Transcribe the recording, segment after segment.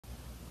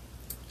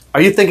Are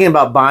you thinking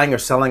about buying or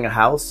selling a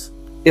house?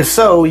 If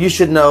so, you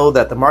should know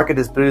that the market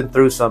has been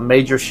through some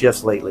major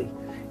shifts lately,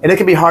 and it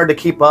can be hard to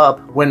keep up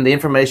when the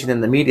information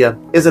in the media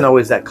isn't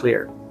always that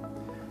clear.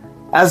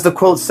 As the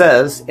quote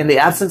says, in the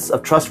absence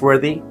of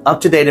trustworthy,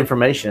 up-to-date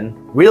information,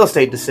 real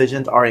estate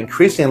decisions are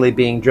increasingly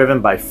being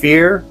driven by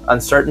fear,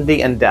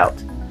 uncertainty, and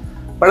doubt.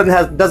 But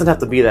it doesn't have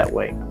to be that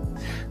way.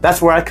 That's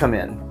where I come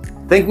in.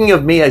 Thinking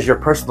of me as your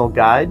personal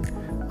guide,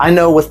 I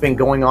know what's been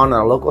going on in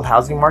our local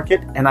housing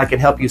market, and I can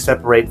help you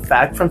separate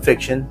fact from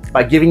fiction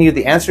by giving you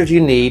the answers you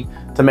need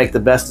to make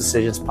the best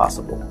decisions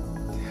possible.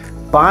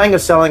 Buying or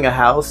selling a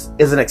house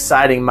is an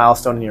exciting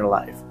milestone in your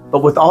life.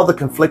 But with all the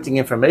conflicting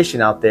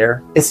information out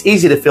there, it's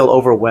easy to feel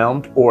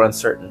overwhelmed or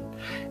uncertain.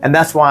 And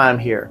that's why I'm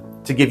here,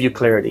 to give you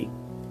clarity.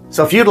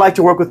 So if you'd like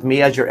to work with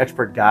me as your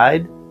expert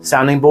guide,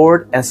 sounding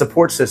board, and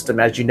support system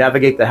as you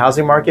navigate the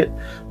housing market,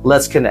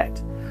 let's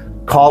connect.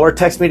 Call or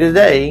text me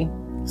today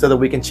so that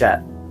we can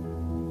chat.